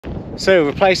So,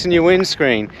 replacing your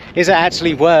windscreen, is it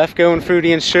actually worth going through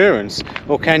the insurance,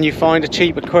 or can you find a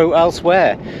cheaper quote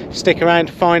elsewhere? Stick around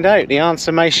to find out. The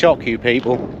answer may shock you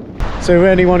people. So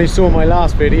anyone who saw my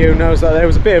last video knows that there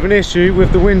was a bit of an issue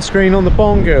with the windscreen on the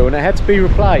Bongo and it had to be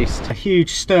replaced. A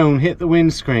huge stone hit the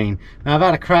windscreen. Now I've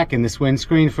had a crack in this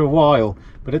windscreen for a while,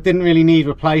 but it didn't really need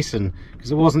replacing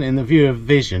because it wasn't in the view of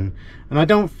vision. And I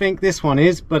don't think this one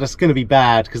is, but it's going to be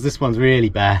bad because this one's really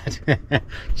bad.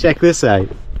 Check this out.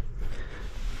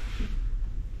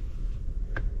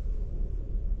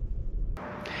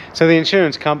 So the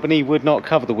insurance company would not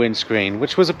cover the windscreen,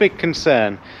 which was a big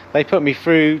concern. They put me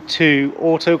through to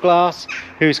Autoglass,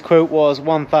 whose quote was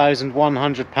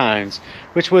 £1,100,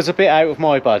 which was a bit out of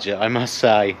my budget, I must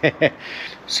say.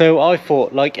 So I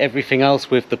thought, like everything else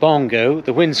with the Bongo,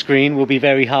 the windscreen will be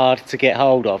very hard to get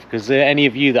hold of, because any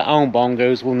of you that own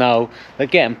Bongos will know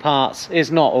that getting parts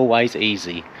is not always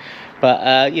easy.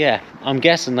 But yeah, I'm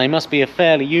guessing they must be a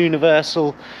fairly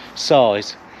universal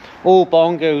size. All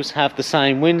Bongos have the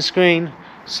same windscreen,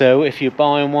 so if you're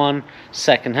buying one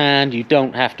second hand, you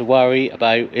don't have to worry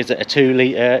about is it a 2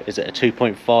 litre, is it a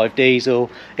 2.5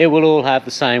 diesel. It will all have the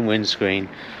same windscreen.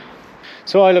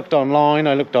 So I looked online,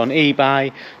 I looked on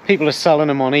eBay. People are selling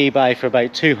them on eBay for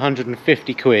about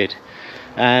 250 quid.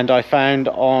 And I found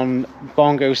on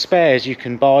Bongo Spares you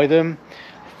can buy them.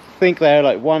 I think they're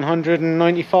like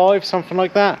 195, something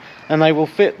like that. And they will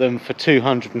fit them for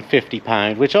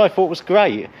 £250, which I thought was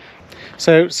great.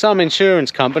 So some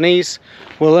insurance companies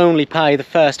will only pay the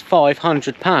first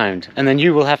 £500 and then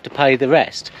you will have to pay the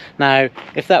rest. Now,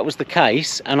 if that was the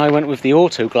case and I went with the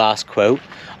Autoglass quote,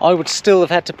 I would still have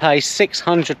had to pay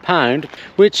 £600,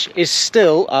 which is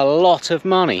still a lot of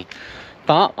money.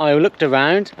 But I looked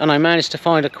around and I managed to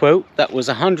find a quote that was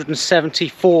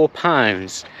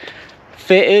 £174,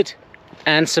 fitted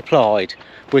and supplied,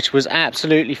 which was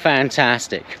absolutely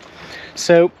fantastic.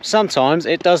 So sometimes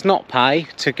it does not pay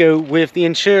to go with the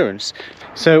insurance.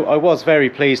 So I was very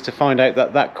pleased to find out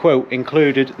that that quote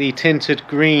included the tinted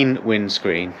green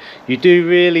windscreen. You do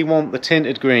really want the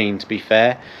tinted green, to be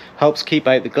fair. Helps keep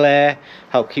out the glare,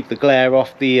 help keep the glare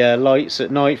off the lights at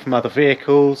night from other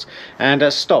vehicles, and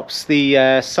stops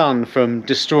the sun from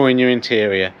destroying your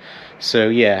interior. So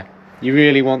yeah, you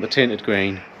really want the tinted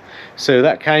green. So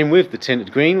that came with the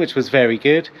tinted green, which was very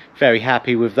good. Very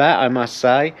happy with that, I must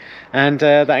say. And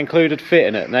that included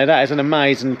fitting it. Now that is an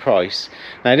amazing price.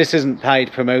 Now this isn't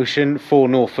paid promotion for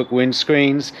Norfolk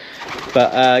windscreens,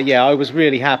 but yeah, I was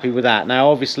really happy with that.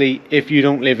 Now obviously if you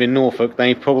don't live in Norfolk,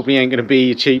 they probably ain't going to be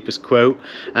your cheapest quote.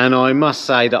 And I must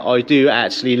say that I do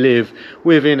actually live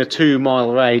within a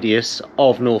 2-mile radius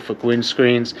of Norfolk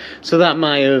windscreens, so that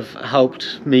may have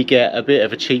helped me get a bit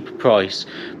of a cheap price.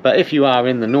 But if you are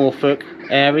in the Norfolk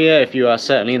area, if you are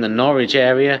certainly in the Norwich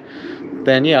area,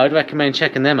 then yeah, I'd recommend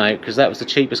checking them out, because that was the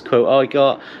cheapest quote I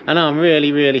got, and I'm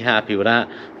really happy with that.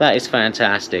 That is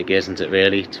fantastic, isn't it,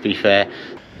 really, to be fair?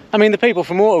 I mean, the people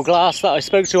from Autoglass that I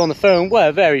spoke to on the phone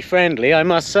were very friendly, I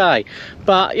must say.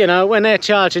 But, you know, when they're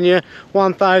charging you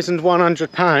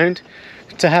 £1,100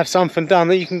 to have something done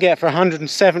that you can get for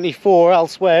 174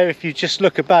 elsewhere if you just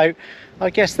look about, I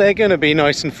guess they're going to be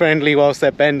nice and friendly whilst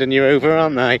they're bending you over,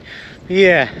 aren't they?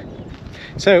 Yeah.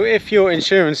 So if your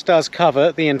insurance does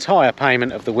cover the entire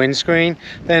payment of the windscreen,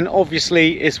 then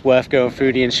obviously it's worth going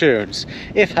through the insurance.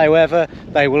 If, however,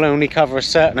 they will only cover a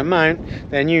certain amount,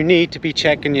 then you need to be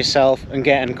checking yourself and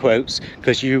getting quotes,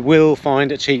 because you will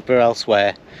find it cheaper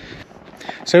elsewhere.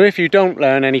 So if you don't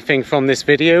learn anything from this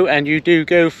video and you do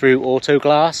go through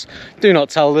Autoglass, do not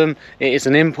tell them it is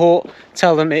an import,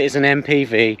 tell them it is an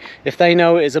MPV. If they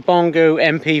know it is a Bongo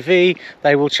MPV,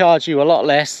 they will charge you a lot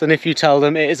less than if you tell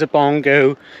them it is a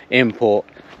Bongo import.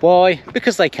 Why?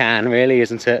 Because they can, really,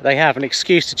 isn't it? They have an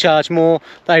excuse to charge more,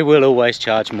 they will always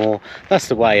charge more. That's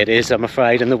the way it is, I'm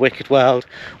afraid, in the wicked world.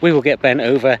 We will get bent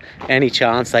over any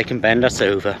chance they can bend us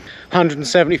over.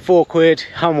 174 quid,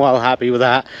 I'm well happy with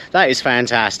that. That is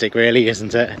fantastic, really,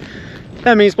 isn't it?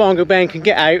 That means Bongo Ben can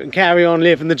get out and carry on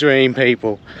living the dream,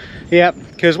 people. Yep,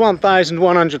 because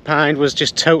 £1,100 was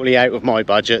just totally out of my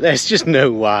budget. There's just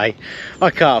no way.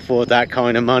 I can't afford that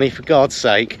kind of money, for God's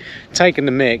sake. Taking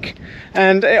the mick.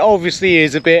 And it obviously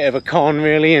is a bit of a con,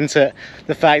 really, into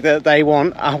the fact that they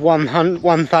want a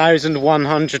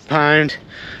 £1,100,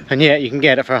 and yet you can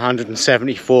get it for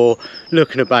 174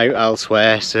 looking about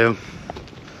elsewhere. So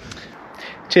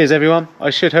cheers everyone. I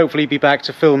should hopefully be back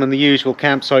to filming the usual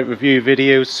campsite review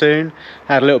videos soon.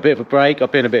 Had a little bit of a break.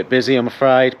 I've been a bit busy, I'm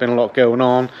afraid. Been a lot going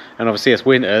on, and obviously it's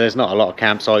winter, there's not a lot of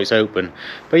campsites open.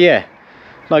 But yeah,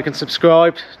 like and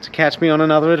subscribe to catch me on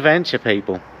another adventure,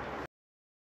 people.